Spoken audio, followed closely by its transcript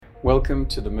Welcome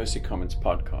to the Mercy Comments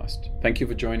podcast. Thank you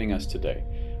for joining us today.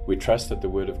 We trust that the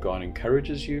Word of God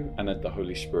encourages you and that the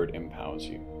Holy Spirit empowers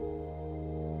you.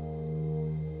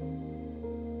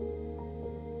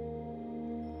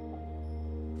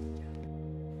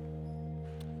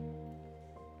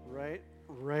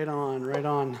 Right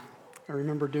on. I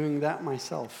remember doing that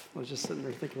myself. I was just sitting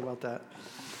there thinking about that.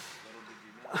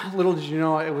 Little did you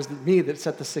know it was me that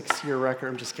set the 6-year record.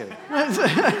 I'm just kidding.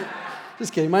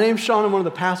 Just kidding. My name's Sean. I'm one of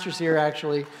the pastors here,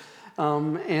 actually,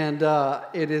 and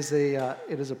it is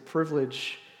a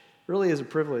privilege. Really, is a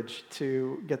privilege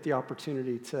to get the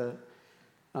opportunity to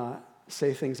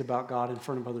say things about God in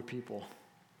front of other people,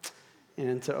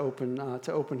 and to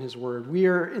open His Word. We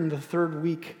are in the third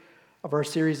week of our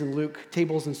series in Luke,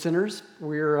 Tables and Sinners.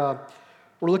 We're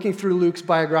looking through Luke's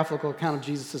biographical account of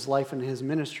Jesus' life and his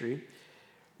ministry.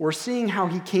 We're seeing how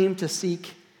he came to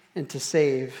seek and to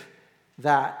save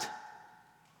that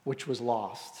which was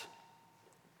lost.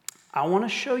 I want to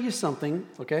show you something,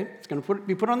 okay? It's going to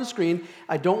be put on the screen.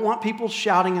 I don't want people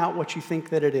shouting out what you think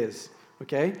that it is,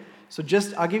 okay? So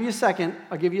I'll give you a second.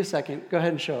 Go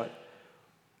ahead and show it.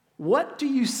 What do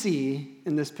you see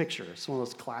in this picture? It's one of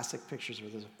those classic pictures where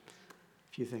there's a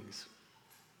few things.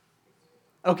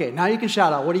 Okay, now you can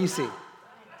shout out. What do you see?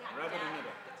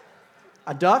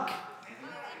 A duck?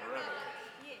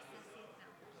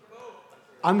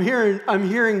 I'm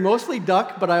hearing mostly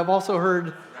duck, but I've also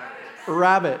heard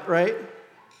rabbit, right?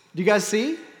 Do you guys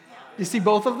see? Do you see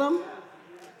both of them?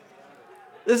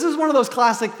 This is one of those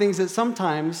classic things that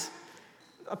sometimes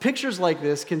pictures like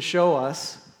this can show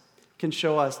us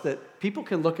that people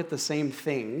can look at the same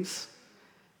things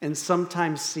and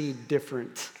sometimes see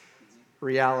different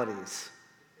realities,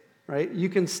 right? You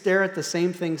can stare at the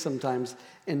same thing sometimes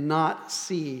and not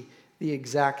see the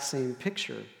exact same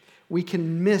picture. We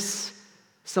can miss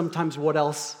sometimes what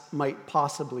else might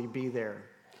possibly be there.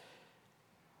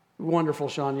 Wonderful,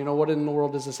 Sean. You know, what in the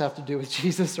world does this have to do with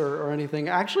Jesus or anything?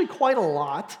 Actually, quite a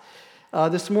lot.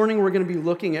 This morning, we're going to be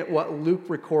looking at what Luke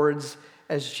records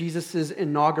as Jesus'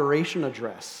 inauguration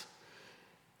address.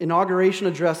 Inauguration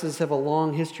addresses have a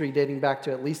long history dating back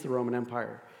to at least the Roman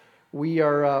Empire.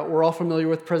 We're all familiar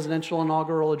with presidential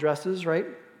inaugural addresses, right?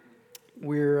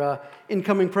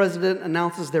 Incoming president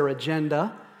announces their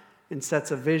agenda and sets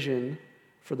a vision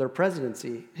for their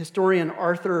presidency. Historian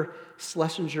Arthur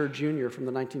Schlesinger Jr. from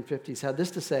the 1950s had this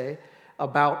to say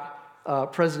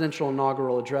about presidential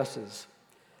inaugural addresses.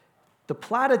 The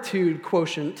platitude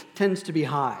quotient tends to be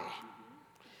high,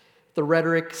 the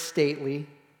rhetoric stately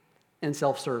and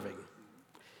self-serving,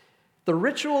 the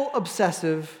ritual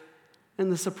obsessive,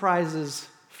 and the surprises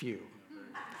few.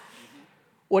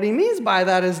 What he means by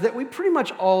that is that we pretty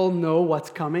much all know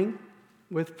what's coming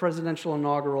with presidential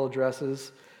inaugural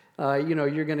addresses.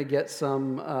 You're going to get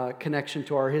some connection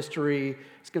to our history.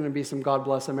 It's going to be some God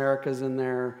Bless Americas in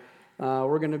there.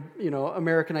 We're going to,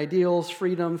 American ideals,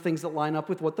 freedom, things that line up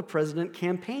with what the president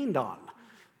campaigned on,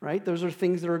 right? Those are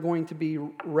things that are going to be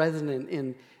resonant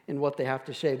in what they have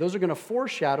to say. Those are going to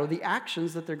foreshadow the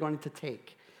actions that they're going to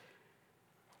take.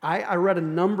 I read a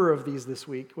number of these this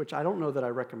week, which I don't know that I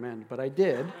recommend, but I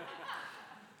did.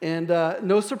 And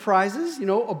no surprises.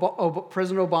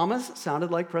 President Obama's sounded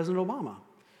like President Obama.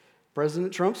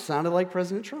 President Trump sounded like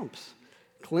President Trump's.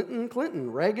 Clinton,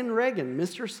 Reagan,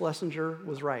 Mr. Schlesinger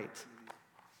was right.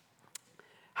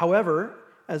 However,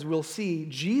 as we'll see,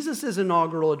 Jesus'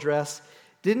 inaugural address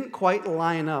didn't quite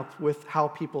line up with how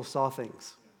people saw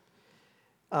things.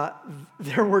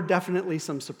 There were definitely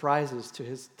some surprises to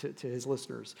his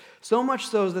listeners. So much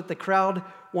so that the crowd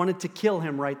wanted to kill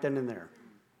him right then and there.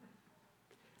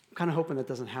 I'm kind of hoping that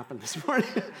doesn't happen this morning.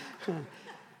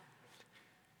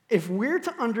 If we're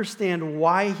to understand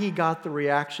why he got the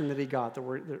reaction that he got, that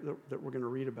we're going to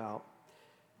read about,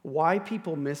 why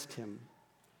people missed him,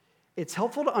 it's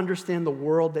helpful to understand the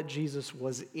world that Jesus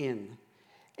was in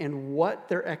and what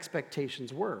their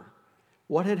expectations were.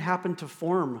 What had happened to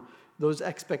form those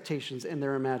expectations in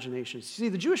their imaginations? See,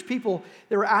 the Jewish people,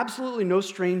 they were absolutely no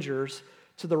strangers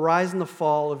to the rise and the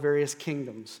fall of various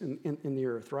kingdoms in the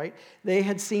earth, right? They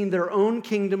had seen their own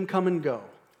kingdom come and go.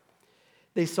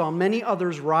 They saw many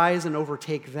others rise and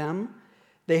overtake them.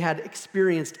 They had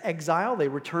experienced exile. They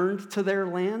returned to their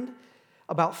land.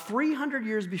 About 300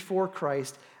 years before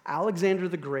Christ, Alexander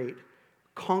the Great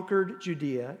conquered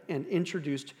Judea and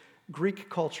introduced Greek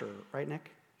culture. Right,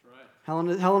 Nick? Right.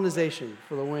 Hellenization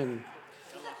for the win.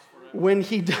 When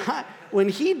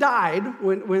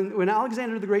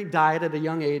Alexander the Great died at a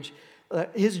young age,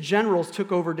 his generals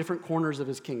took over different corners of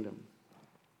his kingdom.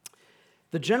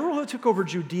 The general who took over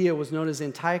Judea was known as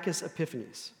Antiochus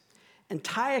Epiphanes.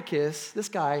 Antiochus, this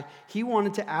guy, he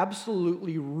wanted to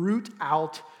absolutely root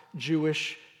out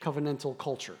Jewish covenantal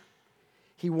culture.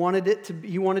 He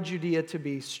wanted Judea to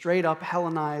be straight up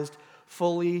Hellenized,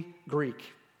 fully Greek.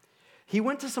 He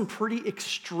went to some pretty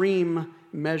extreme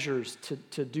measures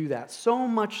to do that, so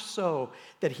much so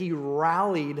that he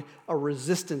rallied a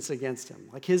resistance against him.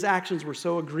 Like his actions were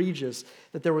so egregious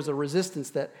that there was a resistance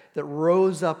that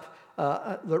rose up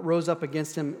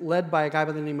against him, led by a guy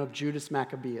by the name of Judas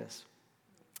Maccabeus.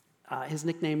 His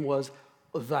nickname was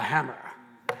the Hammer.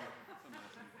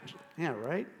 Yeah,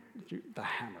 right? The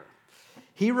Hammer.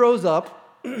 He rose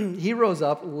up,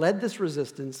 led this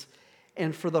resistance,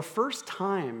 and for the first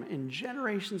time in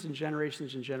generations and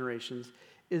generations and generations,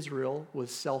 Israel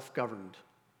was self-governed.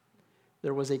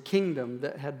 There was a kingdom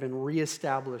that had been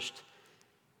reestablished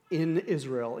in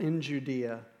Israel, in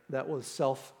Judea, that was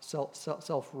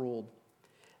self-ruled.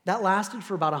 That lasted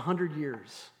for about 100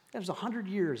 years. That was 100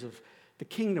 years of the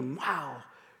kingdom. Wow,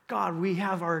 God, we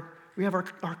have our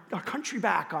country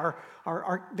back.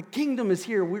 The kingdom is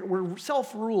here. We're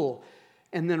self-rule.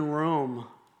 And then Rome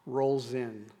rolls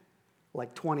in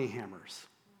like 20 hammers.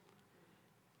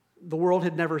 The world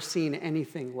had never seen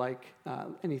anything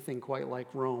quite like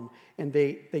Rome, and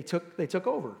they took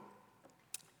over.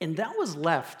 And that was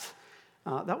left.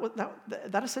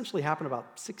 That essentially happened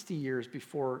about 60 years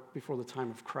before the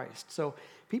time of Christ. So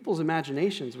people's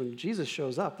imaginations, when Jesus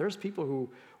shows up, there's people who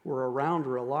were around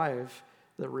or alive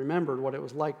that remembered what it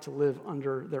was like to live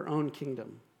under their own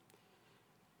kingdom.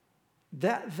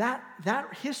 That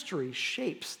history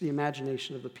shapes the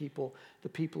imagination of the people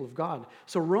of God.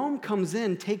 So Rome comes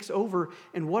in, takes over,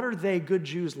 and what are they, good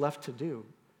Jews, left to do?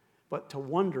 But to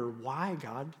wonder, why,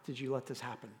 God, did you let this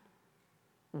happen?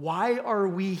 Why are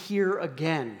we here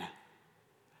again?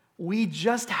 We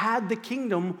just had the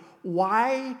kingdom.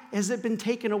 Why has it been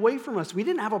taken away from us? We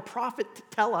didn't have a prophet to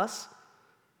tell us,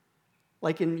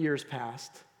 like in years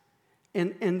past.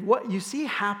 And what you see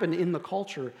happen in the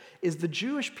culture is the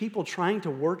Jewish people trying to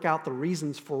work out the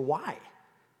reasons for why.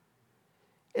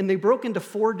 And they broke into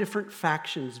 4 different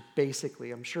factions,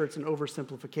 basically. I'm sure it's an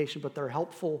oversimplification, but they're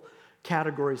helpful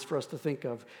categories for us to think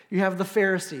of. You have the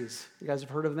Pharisees. You guys have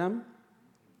heard of them?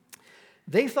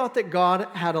 They thought that God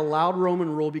had allowed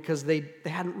Roman rule because they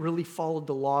hadn't really followed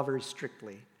the law very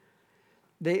strictly.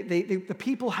 The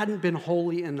people hadn't been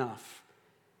holy enough.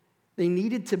 They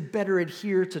needed to better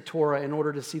adhere to Torah in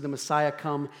order to see the Messiah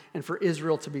come and for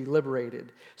Israel to be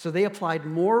liberated. So they applied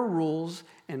more rules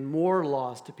and more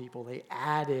laws to people. They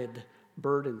added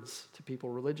burdens to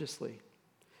people religiously.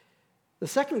 The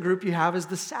second group you have is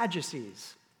the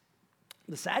Sadducees.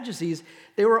 The Sadducees,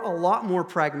 they were a lot more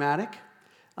pragmatic.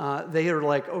 They are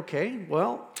like, okay,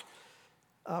 well,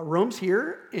 Rome's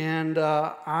here, and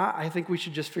I think we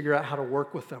should just figure out how to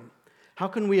work with them. How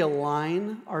can we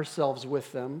align ourselves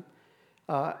with them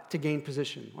to gain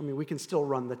position? I mean, we can still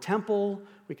run the temple.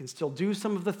 We can still do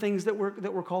some of the things that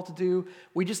we're called to do.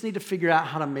 We just need to figure out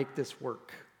how to make this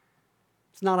work.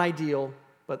 It's not ideal,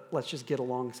 but let's just get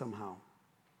along somehow.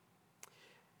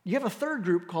 You have a third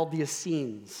group called the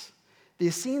Essenes. The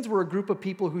Essenes were a group of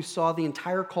people who saw the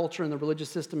entire culture and the religious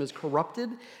system as corrupted,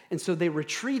 and so they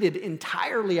retreated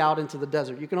entirely out into the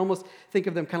desert. You can almost think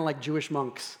of them kind of like Jewish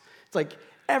monks. It's like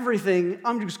everything,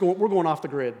 we're going off the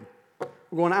grid.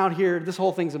 We're going out here, this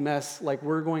whole thing's a mess, like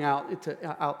we're going out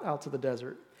to the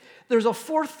desert. There's a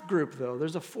fourth group, though.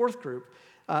 There's a fourth group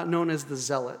known as the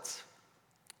Zealots.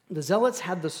 The Zealots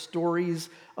had the stories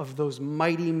of those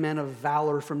mighty men of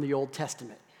valor from the Old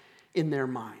Testament in their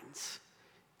minds.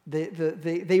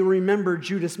 They remember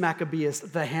Judas Maccabeus,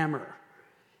 the Hammer.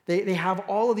 They have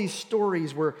all of these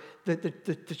stories where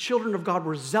the children of God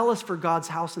were zealous for God's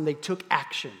house and they took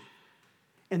action.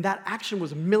 And that action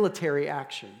was military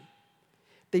action.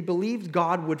 They believed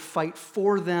God would fight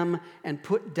for them and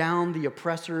put down the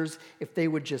oppressors if they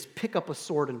would just pick up a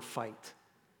sword and fight.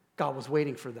 God was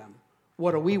waiting for them.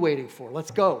 What are we waiting for?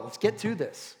 Let's go. Let's get to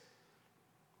this.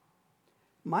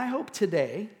 My hope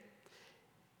today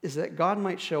is that God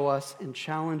might show us and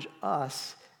challenge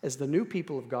us as the new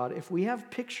people of God if we have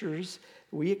pictures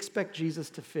we expect Jesus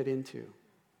to fit into.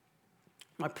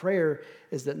 My prayer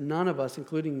is that none of us,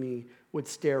 including me, would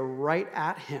stare right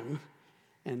at him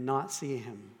and not see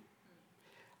him.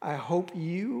 I hope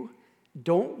you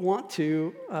don't want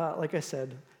to, like I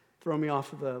said, throw me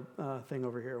off of the thing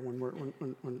over here when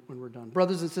we're done.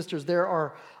 Brothers and sisters, there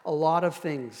are a lot of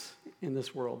things in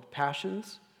this world.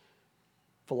 Passions,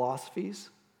 philosophies,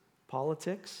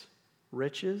 politics,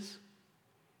 riches,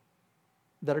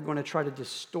 that are going to try to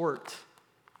distort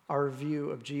our view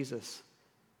of Jesus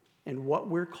and what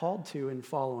we're called to in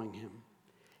following him.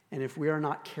 And if we are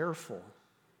not careful,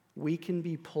 we can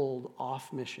be pulled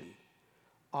off mission,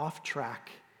 off track,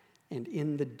 and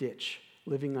in the ditch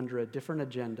living under a different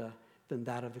agenda than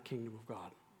that of the kingdom of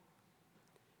God.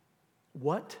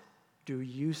 What do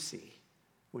you see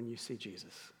when you see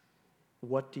Jesus?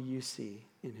 What do you see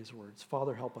in his words?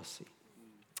 Father, help us see.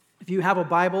 If you have a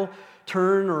Bible,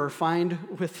 turn or find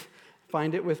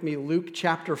it with me, Luke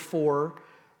chapter 4,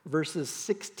 verses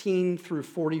 16 through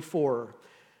 44.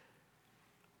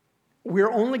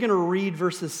 We're only going to read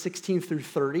verses 16 through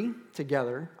 30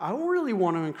 together. I really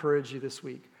want to encourage you this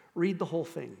week. Read the whole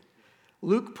thing.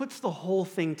 Luke puts the whole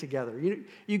thing together.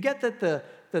 You get that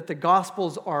the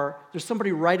Gospels are, there's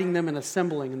somebody writing them and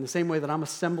assembling in the same way that I'm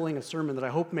assembling a sermon that I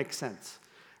hope makes sense,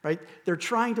 right? They're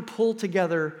trying to pull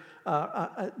together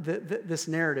this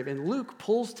narrative. And Luke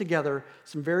pulls together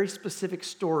some very specific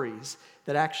stories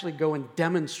that actually go and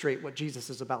demonstrate what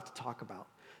Jesus is about to talk about.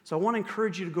 So I want to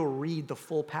encourage you to go read the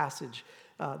full passage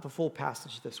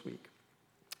this week.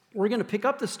 We're going to pick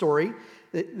up the story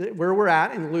where we're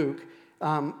at in Luke.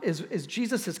 As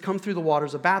Jesus has come through the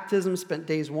waters of baptism, spent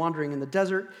days wandering in the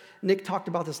desert. Nick talked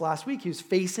about this last week. He was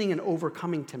facing and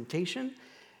overcoming temptation,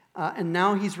 and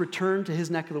now he's returned to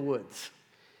his neck of the woods.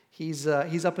 He's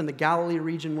up in the Galilee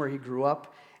region where he grew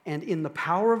up, and in the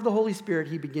power of the Holy Spirit,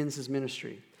 he begins his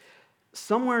ministry.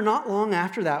 Somewhere not long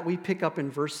after that, we pick up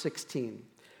in verse 16.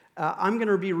 I'm going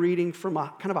to be reading from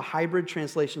a kind of a hybrid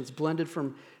translation. It's blended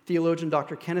from theologian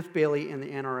Dr. Kenneth Bailey and the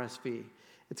NRSV.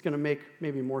 It's going to make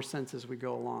maybe more sense as we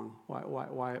go along,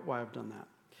 why I've done that.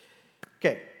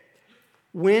 Okay.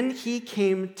 When he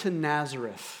came to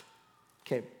Nazareth.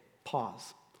 Okay,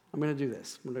 pause. I'm going to do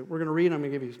this. We're going to read and I'm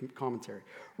going to give you some commentary.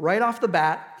 Right off the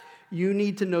bat, you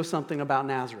need to know something about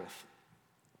Nazareth.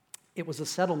 It was a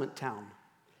settlement town.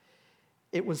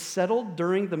 It was settled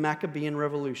during the Maccabean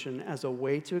Revolution as a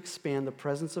way to expand the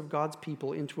presence of God's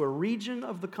people into a region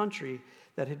of the country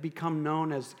that had become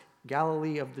known as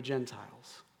Galilee of the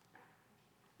Gentiles.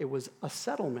 It was a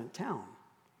settlement town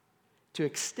to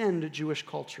extend Jewish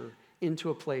culture into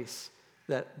a place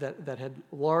that had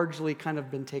largely kind of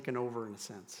been taken over in a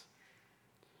sense.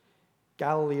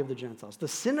 Galilee of the Gentiles. The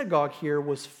synagogue here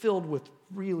was filled with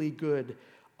really good,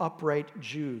 upright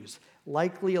Jews,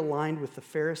 likely aligned with the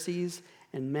Pharisees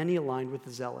and many aligned with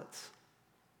the Zealots.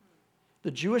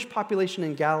 The Jewish population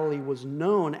in Galilee was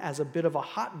known as a bit of a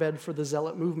hotbed for the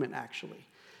Zealot movement, actually.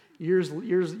 Years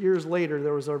later,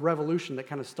 there was a revolution that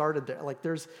kind of started there.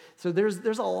 There's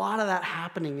a lot of that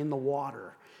happening in the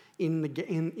water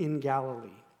in Galilee.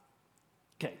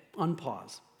 Okay,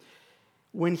 unpause.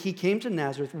 When he came to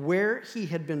Nazareth, where he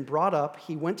had been brought up,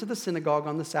 he went to the synagogue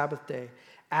on the Sabbath day,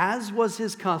 as was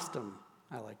his custom.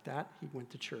 I like that. He went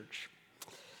to church.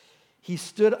 He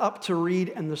stood up to read,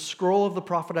 and the scroll of the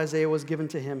prophet Isaiah was given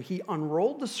to him. He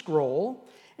unrolled the scroll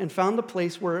and found the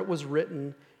place where it was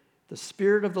written, "The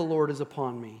Spirit of the Lord is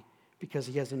upon me, because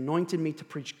he has anointed me to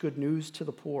preach good news to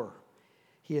the poor.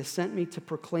 He has sent me to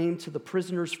proclaim to the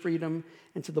prisoners freedom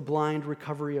and to the blind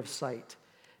recovery of sight,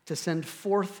 to send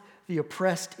forth the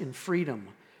oppressed in freedom,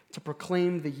 to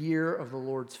proclaim the year of the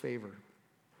Lord's favor."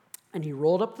 And he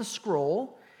rolled up the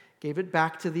scroll, gave it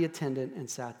back to the attendant, and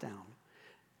sat down.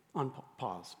 On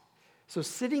pause. So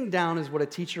sitting down is what a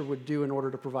teacher would do in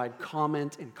order to provide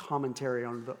comment and commentary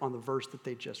on the verse that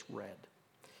they just read.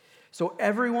 So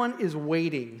everyone is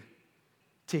waiting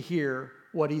to hear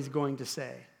what he's going to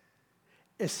say,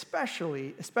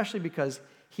 especially because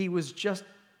he was just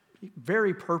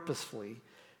very purposefully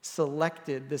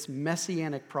selected this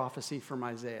messianic prophecy from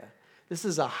Isaiah. This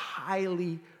is a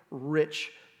highly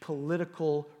rich,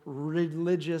 political,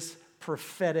 religious,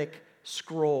 prophetic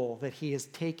scroll that he has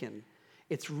taken.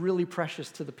 It's really precious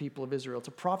to the people of Israel. It's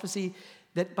a prophecy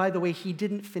that, by the way, he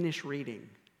didn't finish reading.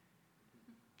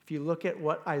 If you look at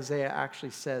what Isaiah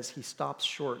actually says, he stops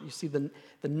short. You see the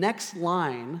next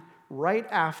line right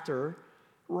after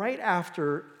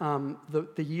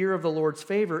the year of the Lord's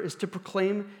favor is to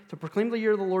proclaim the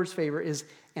year of the Lord's favor is,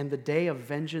 "and the day of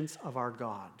vengeance of our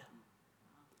God."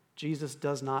 Jesus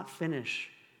does not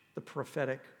finish the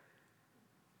prophetic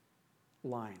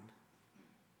line.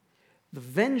 The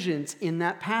vengeance in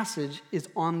that passage is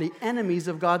on the enemies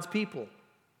of God's people.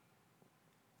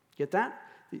 Get that?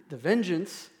 The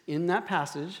vengeance in that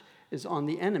passage is on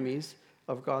the enemies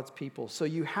of God's people. So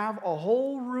you have a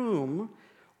whole room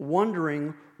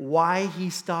wondering why he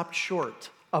stopped short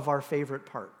of our favorite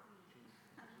part.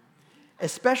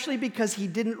 Especially because he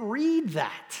didn't read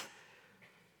that.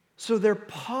 So they're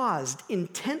paused,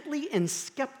 intently and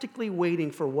skeptically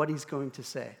waiting for what he's going to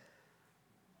say.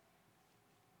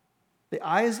 The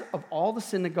eyes of all the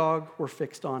synagogue were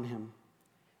fixed on him.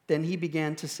 Then he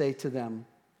began to say to them,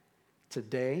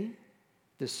 "Today,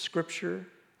 this scripture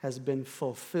has been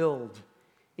fulfilled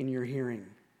in your hearing."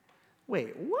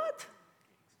 Wait, what?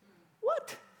 What?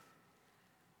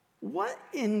 What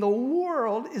in the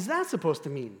world is that supposed to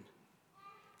mean?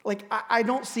 Like, I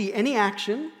don't see any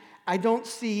action. I don't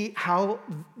see how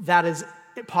that is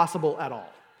possible at all.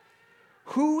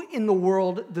 Who in the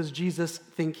world does Jesus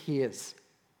think he is?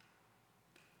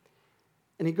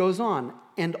 And he goes on,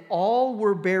 and all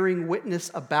were bearing witness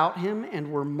about him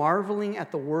and were marveling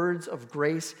at the words of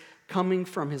grace coming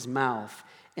from his mouth.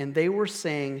 And they were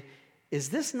saying, is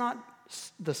this not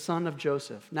the son of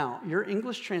Joseph? Now, your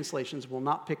English translations will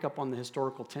not pick up on the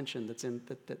historical tension that's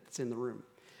in the room.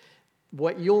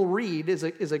 What you'll read is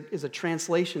a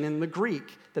translation in the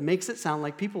Greek that makes it sound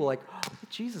like people are like, oh, the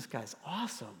Jesus guy's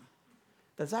awesome.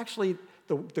 That's actually,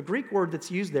 the Greek word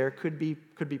that's used there could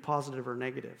be positive or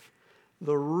negative.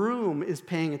 The room is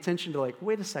paying attention to like,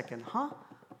 wait a second, huh?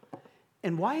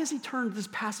 And why has he turned this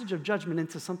passage of judgment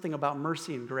into something about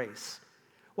mercy and grace?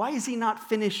 Why is he not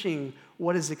finishing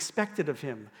what is expected of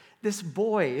him? This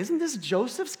boy, isn't this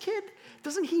Joseph's kid?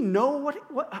 Doesn't he know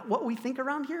what we think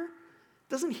around here?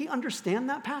 Doesn't he understand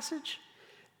that passage?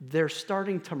 They're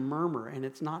starting to murmur, and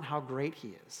it's not how great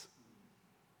he is.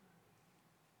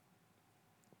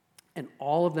 And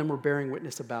all of them were bearing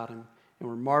witness about him and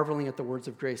were marveling at the words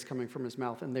of grace coming from his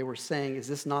mouth. And they were saying, is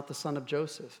this not the son of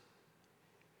Joseph?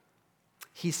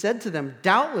 He said to them,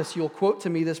 doubtless you'll quote to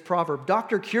me this proverb,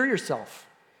 doctor, cure yourself.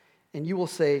 And you will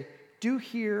say, do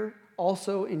here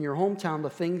also in your hometown the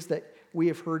things that we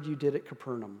have heard you did at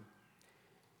Capernaum.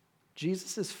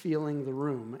 Jesus is feeling the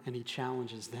room, and he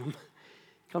challenges them.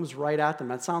 Comes right at them.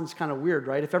 That sounds kind of weird,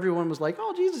 right? If everyone was like,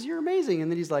 oh, Jesus, you're amazing, and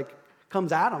then he's like,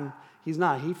 comes at them, he's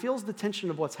not. He feels the tension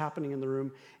of what's happening in the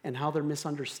room and how they're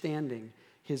misunderstanding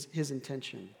his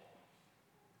intention.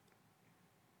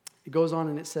 It goes on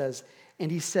and it says,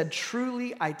 and he said,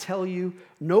 truly, I tell you,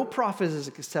 no prophet is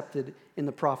accepted in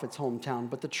the prophet's hometown.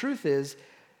 But the truth is,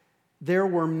 there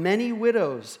were many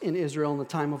widows in Israel in the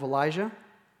time of Elijah,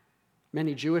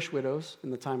 many Jewish widows in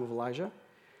the time of Elijah,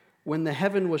 when the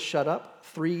heaven was shut up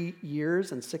 3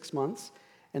 years and 6 months,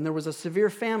 and there was a severe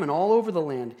famine all over the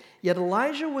land. Yet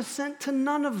Elijah was sent to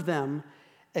none of them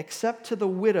except to the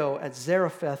widow at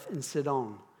Zarephath in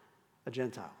Sidon, a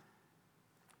Gentile.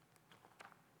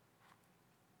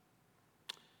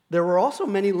 There were also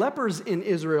many lepers in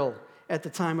Israel at the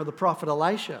time of the prophet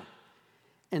Elisha,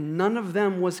 and none of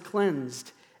them was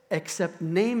cleansed except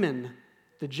Naaman,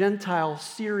 the Gentile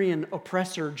Syrian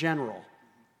oppressor general.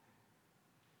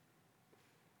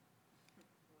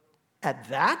 At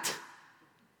that,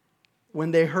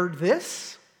 when they heard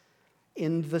this,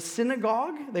 in the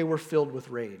synagogue, they were filled with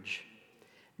rage.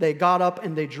 They got up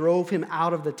and they drove him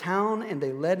out of the town, and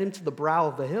they led him to the brow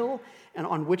of the hill and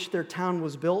on which their town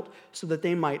was built, so that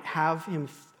they might have him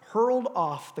hurled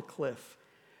off the cliff.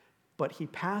 But he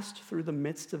passed through the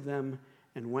midst of them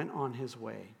and went on his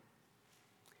way.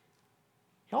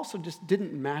 He also just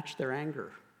didn't match their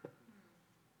anger.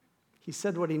 He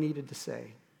said what he needed to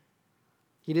say.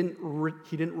 He didn't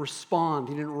respond.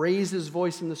 He didn't raise his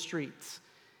voice in the streets.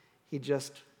 He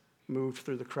just moved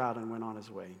through the crowd and went on his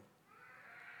way.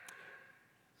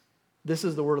 This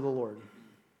is the word of the Lord.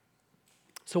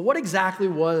 So what exactly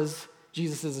was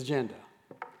Jesus' agenda?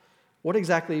 What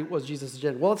exactly was Jesus'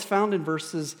 agenda? Well, it's found in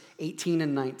verses 18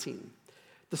 and 19.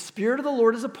 The Spirit of the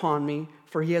Lord is upon me,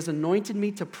 for he has anointed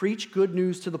me to preach good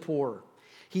news to the poor.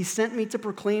 He sent me to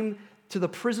proclaim to the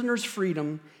prisoners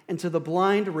freedom and to the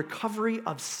blind recovery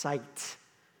of sight,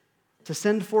 to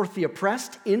send forth the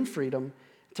oppressed in freedom,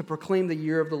 to proclaim the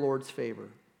year of the Lord's favor.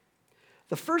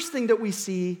 The first thing that we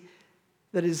see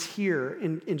that is here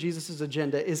in Jesus'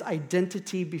 agenda is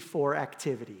identity before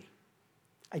activity.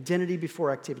 Identity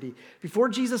before activity. Before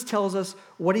Jesus tells us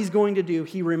what he's going to do,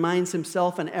 he reminds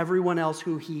himself and everyone else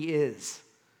who he is.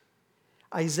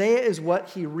 Isaiah is what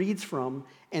he reads from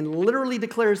and literally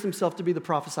declares himself to be the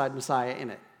prophesied Messiah in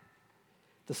it.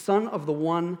 The Son of the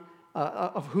one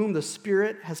of whom the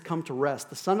Spirit has come to rest,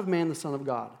 the Son of Man, the Son of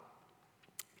God.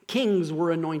 Kings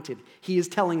were anointed. He is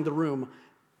telling the room,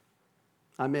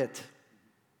 I'm it.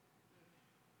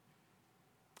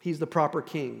 He's the proper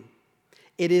king.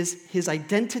 It is his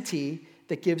identity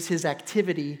that gives his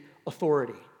activity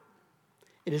authority.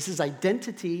 It is his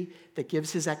identity that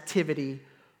gives his activity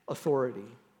authority.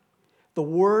 The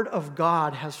Word of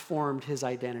God has formed his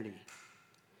identity.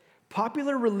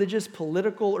 Popular religious,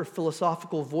 political, or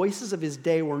philosophical voices of his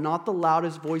day were not the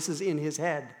loudest voices in his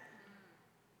head.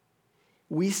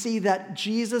 We see that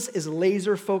Jesus is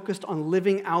laser focused on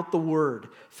living out the Word,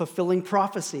 fulfilling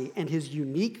prophecy, and his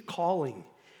unique calling.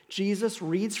 Jesus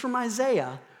reads from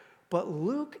Isaiah, but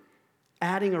Luke,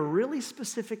 adding a really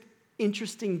specific,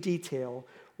 interesting detail,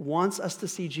 wants us to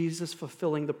see Jesus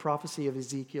fulfilling the prophecy of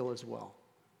Ezekiel as well.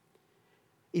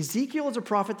 Ezekiel is a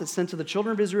prophet that's sent to the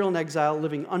children of Israel in exile,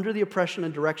 living under the oppression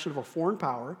and direction of a foreign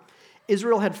power.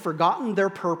 Israel had forgotten their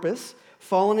purpose,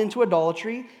 fallen into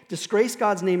idolatry, disgraced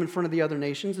God's name in front of the other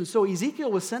nations. And so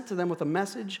Ezekiel was sent to them with a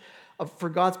message for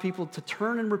God's people to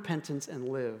turn in repentance and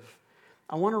live.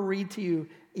 I want to read to you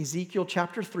Ezekiel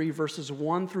chapter 3, verses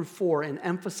 1 through 4, and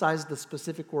emphasize the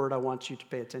specific word I want you to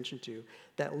pay attention to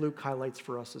that Luke highlights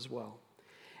for us as well.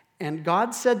 And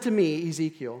God said to me,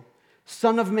 Ezekiel,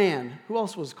 Son of man, who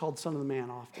else was called Son of the Man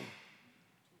often?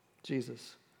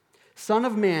 Jesus. Son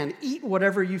of man, eat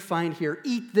whatever you find here.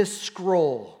 Eat this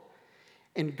scroll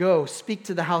and go speak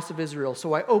to the house of Israel.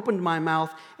 So I opened my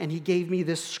mouth and he gave me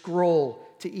this scroll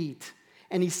to eat.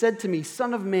 And he said to me,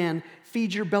 Son of man,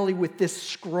 feed your belly with this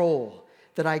scroll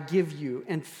that I give you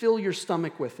and fill your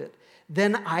stomach with it.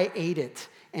 Then I ate it,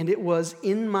 and it was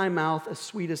in my mouth as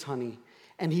sweet as honey.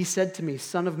 And he said to me,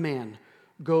 Son of man,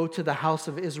 go to the house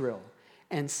of Israel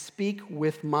and speak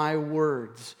with my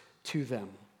words to them.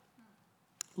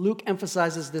 Luke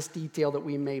emphasizes this detail that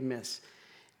we may miss.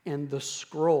 And the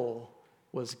scroll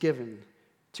was given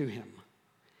to him.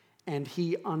 And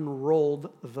he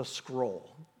unrolled the scroll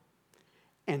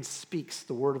and speaks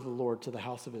the word of the Lord to the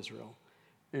house of Israel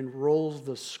and rolls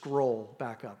the scroll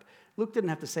back up. Luke didn't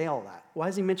have to say all that. Why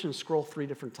does he mention scroll 3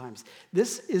 different times?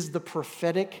 This is the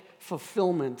prophetic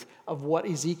fulfillment of what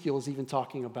Ezekiel is even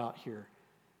talking about here.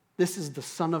 This is the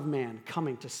Son of Man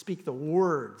coming to speak the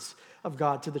words of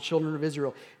God to the children of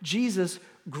Israel. Jesus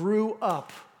grew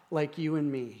up like you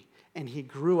and me, and he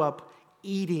grew up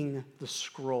eating the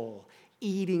scroll,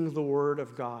 eating the word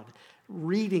of God,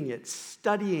 reading it,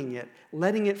 studying it,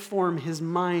 letting it form his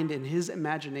mind and his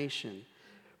imagination.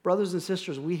 Brothers and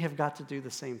sisters, we have got to do the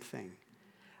same thing.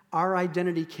 Our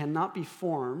identity cannot be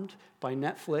formed by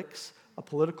Netflix, a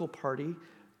political party,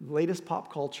 latest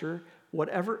pop culture,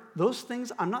 whatever. Those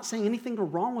things, I'm not saying anything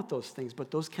wrong with those things,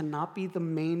 but those cannot be the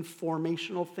main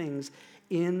formational things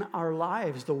in our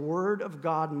lives. The Word of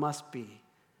God must be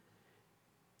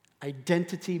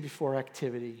identity before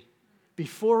activity.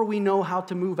 Before we know how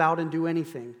to move out and do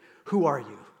anything, who are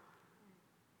you?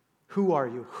 Who are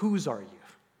you? Whose are you?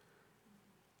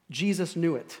 Jesus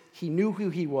knew it. He knew who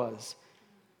he was.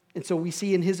 And so we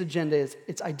see in his agenda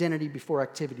it's identity before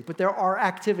activity. But there are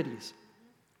activities.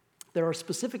 There are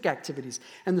specific activities.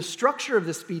 And the structure of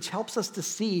this speech helps us to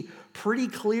see pretty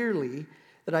clearly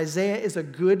that Isaiah is a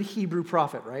good Hebrew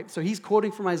prophet, right? So he's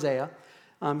quoting from Isaiah.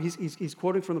 He's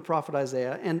quoting from the prophet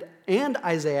Isaiah. And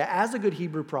Isaiah, as a good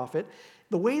Hebrew prophet,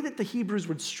 the way that the Hebrews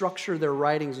would structure their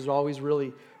writings is always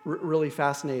really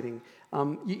fascinating.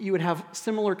 You would have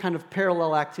similar kind of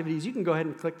parallel activities. You can go ahead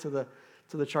and click to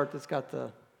the chart that's got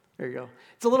the, there you go.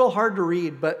 It's a little hard to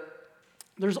read, but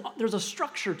there's a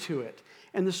structure to it.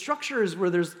 And the structure is where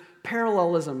there's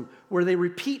parallelism, where they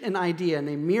repeat an idea and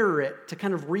they mirror it to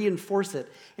kind of reinforce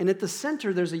it. And at the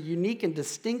center, there's a unique and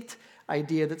distinct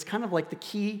idea that's kind of like the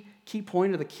key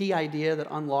point or the key idea that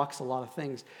unlocks a lot of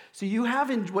things. So you have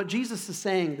in what Jesus is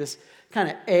saying, this kind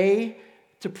of A,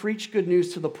 to preach good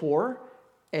news to the poor,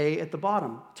 A at the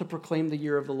bottom, to proclaim the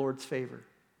year of the Lord's favor.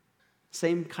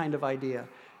 Same kind of idea.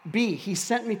 B, he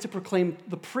sent me to proclaim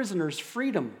the prisoners'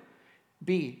 freedom.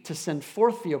 B, to send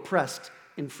forth the oppressed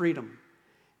in freedom.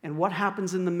 And what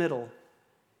happens in the middle?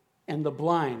 And the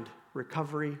blind,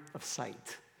 recovery of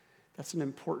sight. That's an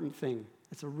important thing.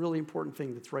 It's a really important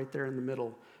thing that's right there in the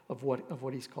middle of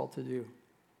what he's called to do.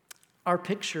 Our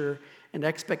picture and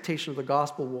expectation of the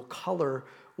gospel will color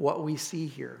what we see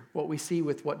here, what we see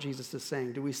with what Jesus is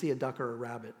saying. Do we see a duck or a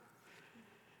rabbit?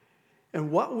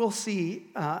 And what we'll see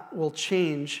will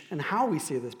change, and how we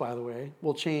see this, by the way,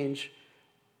 will change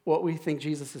what we think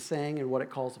Jesus is saying and what it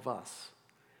calls of us.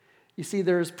 You see,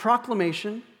 there's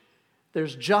proclamation,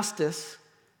 there's justice,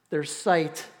 there's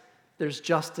sight, there's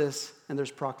justice, and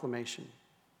there's proclamation.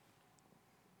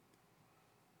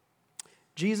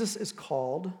 Jesus is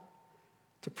called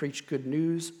to preach good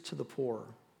news to the poor.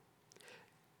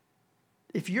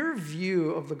 If your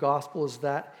view of the gospel is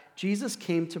that Jesus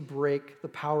came to break the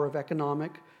power of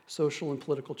economic, social, and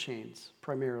political chains,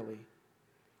 primarily,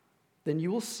 then you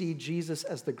will see Jesus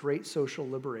as the great social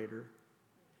liberator,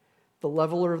 the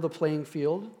leveler of the playing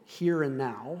field, here and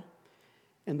now,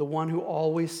 and the one who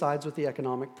always sides with the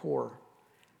economic poor.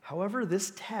 However,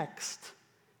 this text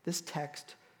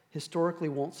historically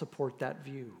won't support that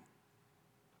view.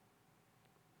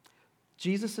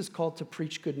 Jesus is called to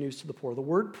preach good news to the poor. The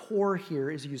word poor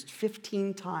here is used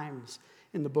 15 times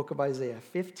in the book of Isaiah,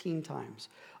 15 times.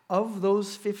 Of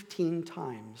those 15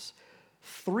 times,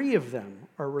 3 of them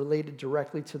are related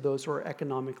directly to those who are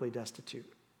economically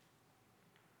destitute.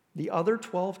 The other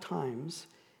 12 times,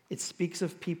 it speaks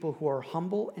of people who are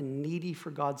humble and needy for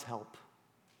God's help.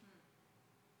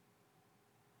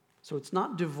 So it's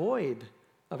not devoid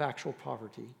of actual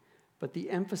poverty, but the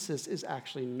emphasis is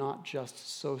actually not just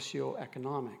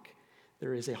socioeconomic.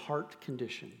 There is a heart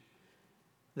condition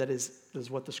that is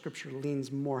what the scripture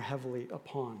leans more heavily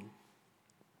upon.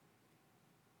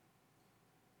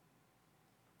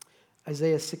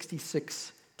 Isaiah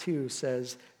 66:2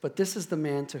 says, "But this is the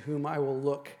man to whom I will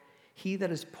look, he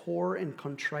that is poor and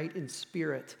contrite in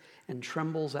spirit and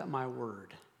trembles at my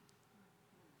word."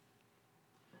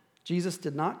 Jesus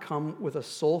did not come with a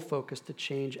sole focus to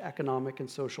change economic and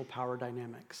social power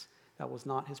dynamics. That was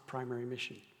not his primary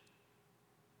mission.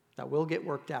 That will get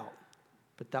worked out,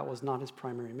 but that was not his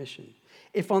primary mission.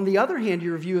 If, on the other hand,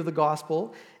 your view of the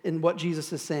gospel and what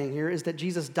Jesus is saying here is that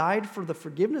Jesus died for the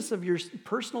forgiveness of your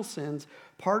personal sins,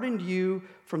 pardoned you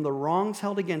from the wrongs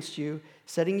held against you,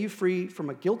 setting you free from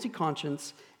a guilty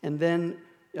conscience, and then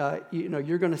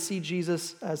you're going to see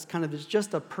Jesus as kind of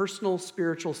just a personal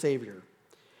spiritual savior,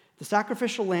 the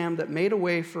sacrificial lamb that made a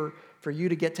way for you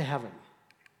to get to heaven.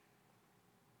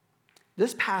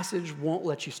 This passage won't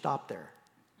let you stop there.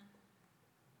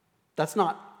 That's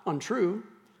not untrue,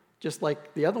 just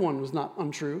like the other one was not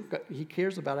untrue. He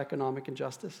cares about economic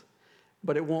injustice,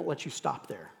 but it won't let you stop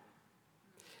there.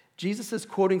 Jesus is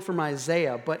quoting from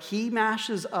Isaiah, but he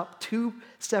mashes up two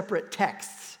separate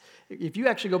texts. If you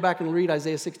actually go back and read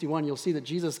Isaiah 61, you'll see that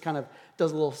Jesus kind of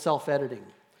does a little self-editing.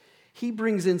 He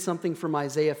brings in something from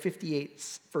Isaiah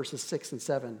 58, verses 6 and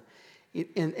 7.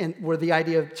 And where the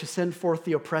idea of to send forth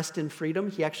the oppressed in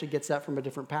freedom, he actually gets that from a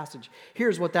different passage.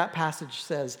 Here's what that passage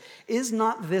says. "Is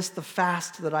not this the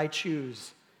fast that I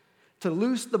choose? To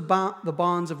loose the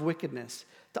bonds of wickedness,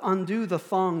 to undo the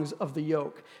thongs of the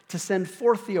yoke, to send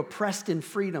forth the oppressed in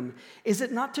freedom. Is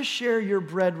it not to share your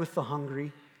bread with the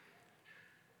hungry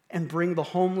and bring the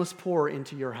homeless poor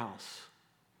into your house?"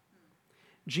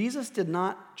 Jesus did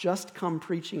not just come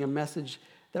preaching a message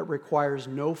that requires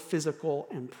no physical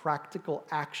and practical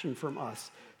action from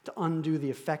us to undo the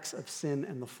effects of sin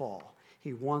and the fall.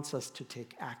 He wants us to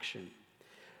take action.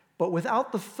 But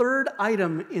without the third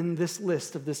item in this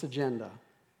list of this agenda,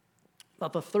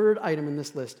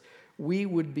 we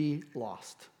would be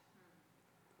lost.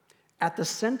 At the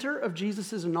center of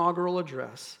Jesus' inaugural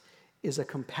address is a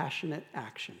compassionate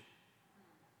action,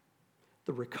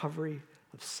 the recovery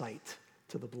of sight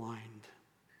to the blind.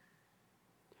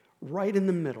 Right in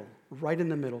the middle,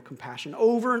 compassion.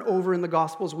 Over and over in the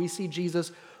Gospels, we see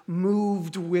Jesus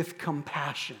moved with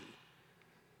compassion.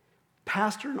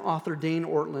 Pastor and author Dane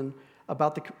Ortlund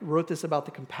wrote this about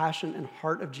the compassion and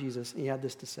heart of Jesus, and he had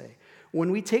this to say.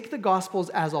 "When we take the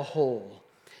Gospels as a whole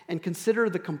and consider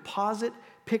the composite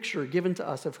picture given to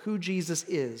us of who Jesus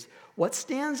is, what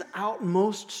stands out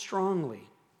most strongly?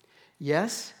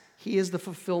 Yes, he is the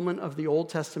fulfillment of the Old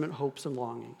Testament hopes and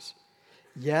longings.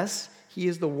 Yes, he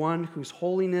is the one whose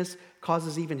holiness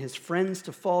causes even his friends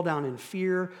to fall down in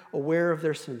fear, aware of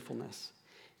their sinfulness.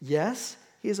 Yes,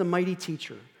 he is a mighty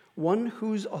teacher, one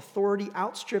whose authority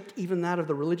outstripped even that of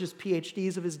the religious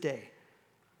PhDs of his day.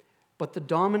 But the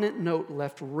dominant note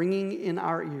left ringing in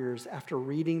our ears after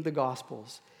reading the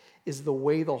Gospels is the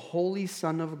way the Holy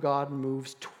Son of God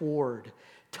moves toward,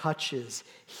 touches,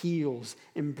 heals,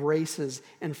 embraces,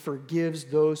 and forgives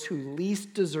those who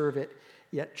least deserve it,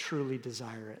 yet truly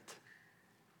desire it.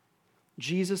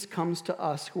 Jesus comes to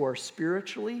us who are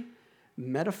spiritually,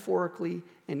 metaphorically,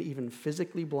 and even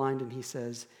physically blind, and he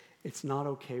says, it's not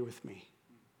okay with me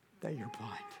that you're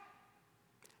blind.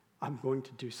 I'm going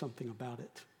to do something about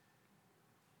it.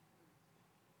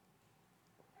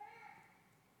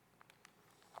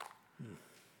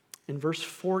 In verse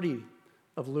 40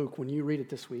 of Luke, when you read it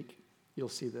this week, you'll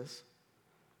see this.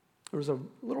 There was a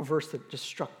little verse that just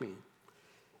struck me.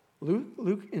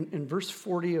 Luke in verse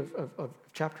 40 of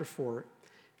chapter 4,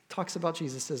 talks about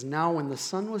Jesus, says, "Now when the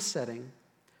sun was setting,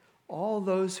 all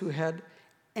those who had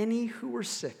any who were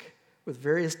sick with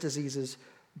various diseases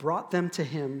brought them to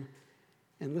him,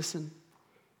 and listen,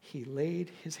 he laid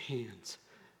his hands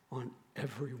on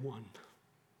every one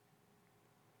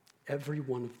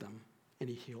of them, and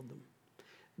he healed them."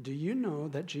 Do you know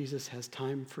that Jesus has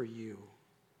time for you?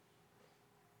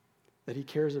 That he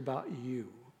cares about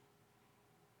you?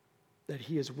 That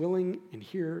he is willing and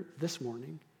here this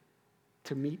morning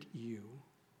to meet you?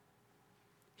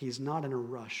 He's not in a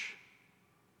rush.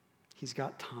 He's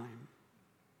got time.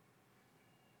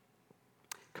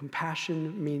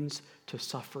 Compassion means to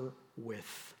suffer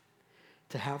with.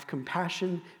 To have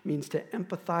compassion means to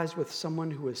empathize with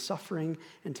someone who is suffering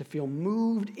and to feel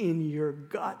moved in your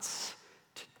guts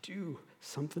to do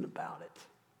something about it.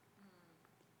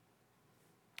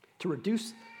 To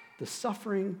reduce the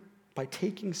suffering by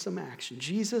taking some action.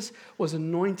 Jesus was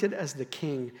anointed as the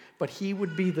king, but he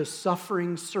would be the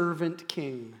suffering servant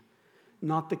king,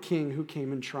 not the king who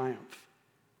came in triumph.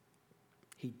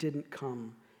 He didn't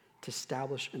come to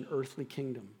establish an earthly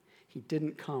kingdom. He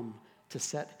didn't come to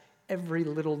set every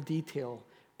little detail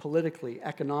politically,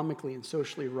 economically, and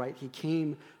socially right. He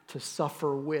came to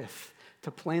suffer with,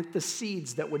 to plant the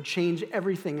seeds that would change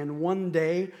everything, and one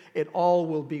day it all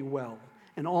will be well,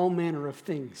 and all manner of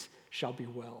things shall be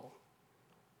well.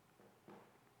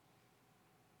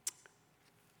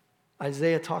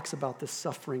 Isaiah talks about this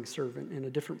suffering servant in a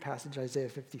different passage, Isaiah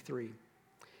 53.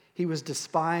 He was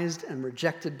despised and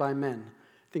rejected by men.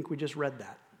 I think we just read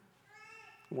that.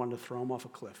 I wanted to throw him off a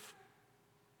cliff.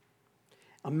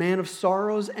 A man of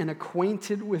sorrows and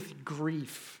acquainted with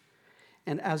grief.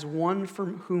 And as one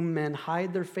from whom men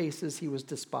hide their faces, he was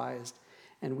despised,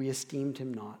 and we esteemed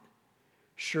him not.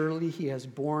 Surely he has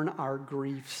borne our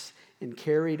griefs and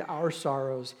carried our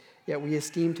sorrows, yet we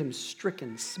esteemed him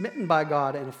stricken, smitten by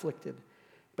God, and afflicted.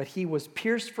 But he was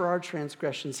pierced for our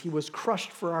transgressions, he was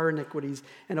crushed for our iniquities,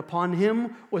 and upon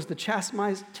him was the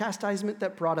chastisement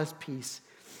that brought us peace,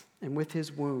 and with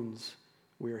his wounds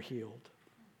we are healed.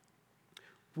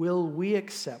 Will we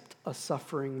accept a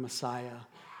suffering Messiah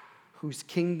whose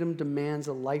kingdom demands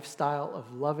a lifestyle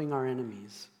of loving our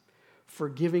enemies,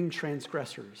 forgiving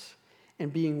transgressors,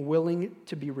 and being willing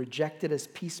to be rejected as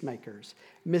peacemakers,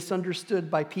 misunderstood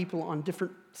by people on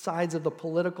different sides of the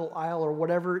political aisle or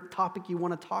whatever topic you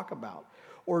want to talk about?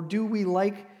 Or do we,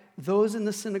 like those in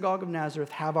the synagogue of Nazareth,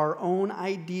 have our own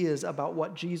ideas about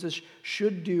what Jesus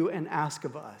should do and ask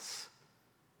of us?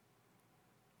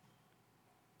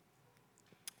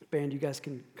 Band, you guys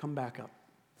can come back up.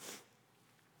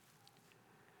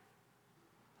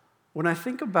 When I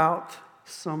think about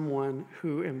someone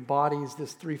who embodies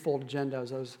this threefold agenda,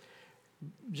 as I was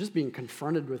just being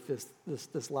confronted with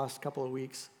this last couple of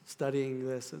weeks, studying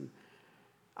this, and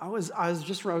I was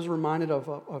reminded of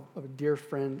a dear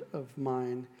friend of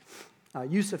mine.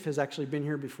 Yusuf has actually been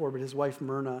here before, but his wife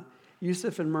Myrna.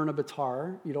 Yusuf and Myrna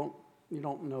Batar, you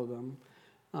don't know them.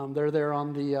 They're there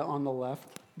on the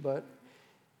left, but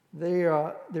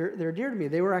they're dear to me.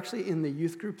 They were actually in the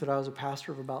youth group that I was a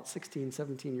pastor of about 16,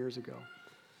 17 years ago.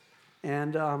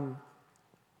 And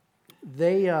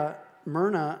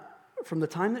Myrna, from the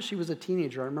time that she was a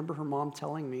teenager, I remember her mom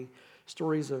telling me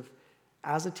stories of,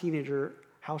 as a teenager,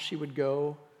 how she would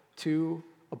go to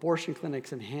abortion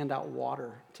clinics and hand out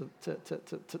water to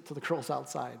the girls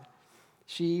outside.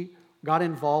 She got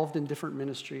involved in different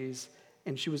ministries,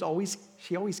 and she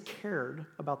always cared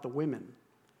about the women.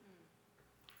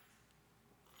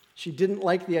 She didn't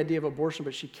like the idea of abortion,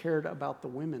 but she cared about the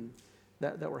women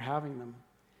that were having them.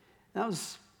 That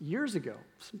was years ago,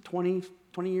 20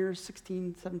 years,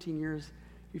 16, 17 years.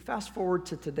 You fast forward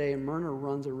to today, and Myrna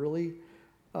runs a really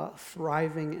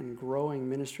thriving and growing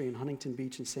ministry in Huntington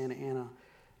Beach and Santa Ana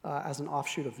as an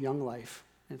offshoot of Young Life.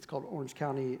 And it's called Orange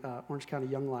County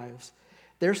Young Lives.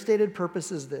 Their stated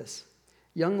purpose is this: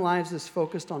 Young Lives is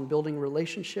focused on building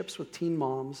relationships with teen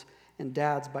moms and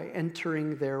dads by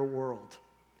entering their world,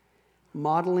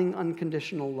 modeling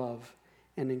unconditional love,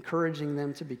 and encouraging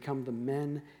them to become the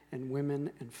men and women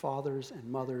and fathers and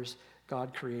mothers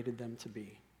God created them to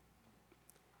be.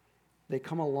 They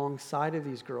come alongside of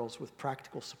these girls with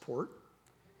practical support.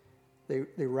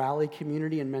 They rally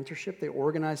community and mentorship. They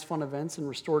organize fun events and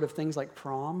restorative things like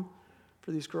prom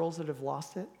for these girls that have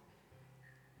lost it.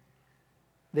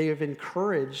 They have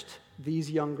encouraged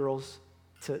these young girls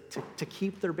to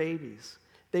keep their babies.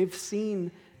 They've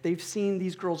seen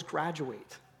these girls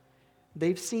graduate.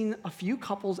 They've seen a few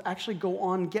couples actually go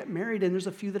on, get married, and there's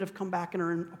a few that have come back and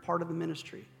are a part of the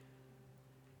ministry.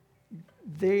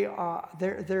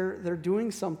 They're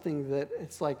doing something that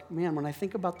it's like, man, when I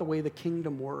think about the way the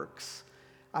kingdom works,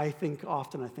 I think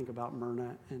about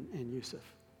Myrna and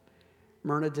Yusuf.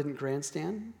 Myrna didn't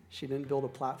grandstand. She didn't build a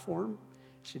platform.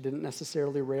 She didn't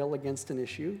necessarily rail against an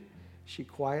issue. She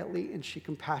quietly and she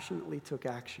compassionately took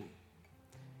action.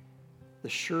 The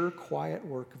sure, quiet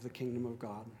work of the kingdom of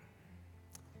God.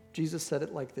 Jesus said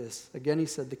it like this. Again, he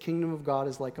said, the kingdom of God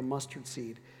is like a mustard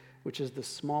seed, which is the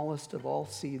smallest of all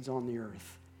seeds on the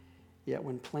earth. Yet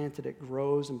when planted, it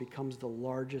grows and becomes the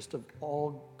largest of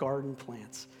all garden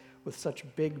plants, with such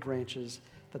big branches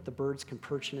that the birds can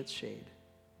perch in its shade.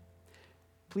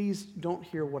 Please don't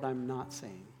hear what I'm not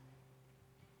saying.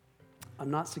 I'm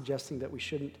not suggesting that we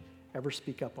shouldn't ever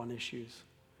speak up on issues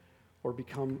or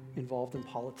become involved in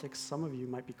politics. Some of you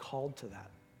might be called to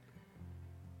that.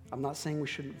 I'm not saying we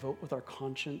shouldn't vote with our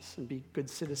conscience and be good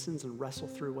citizens and wrestle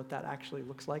through what that actually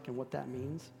looks like and what that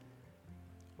means.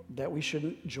 That we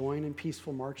shouldn't join in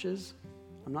peaceful marches.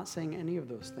 I'm not saying any of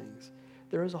those things.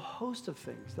 There is a host of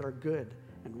things that are good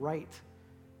and right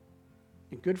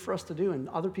and good for us to do, and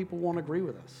other people won't agree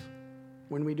with us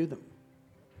when we do them.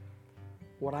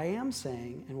 What I am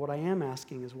saying and what I am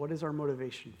asking is, what is our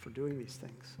motivation for doing these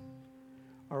things?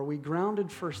 Are we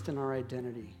grounded first in our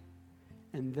identity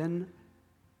and then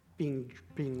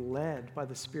being led by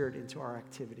the Spirit into our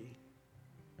activity?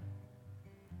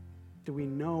 Do we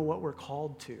know what we're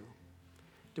called to?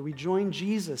 Do we join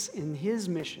Jesus in his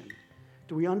mission?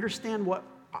 Do we understand what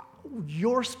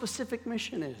your specific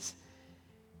mission is?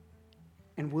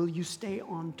 And will you stay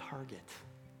on target?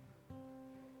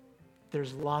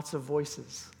 There's lots of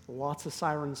voices, lots of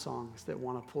siren songs that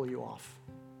want to pull you off.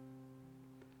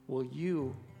 Will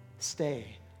you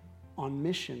stay on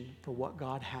mission for what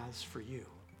God has for you?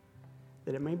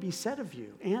 That it may be said of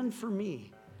you and for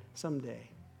me someday,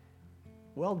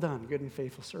 well done, good and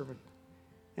faithful servant.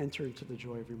 Enter into the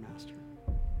joy of your master.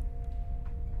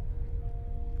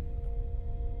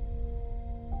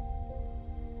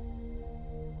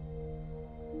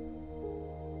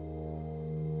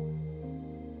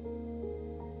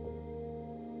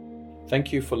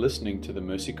 Thank you for listening to the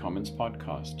Mercy Commons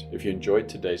podcast. If you enjoyed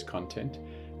today's content,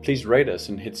 please rate us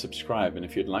and hit subscribe. And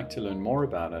if you'd like to learn more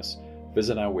about us,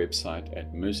 visit our website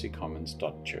at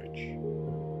mercycommons.church.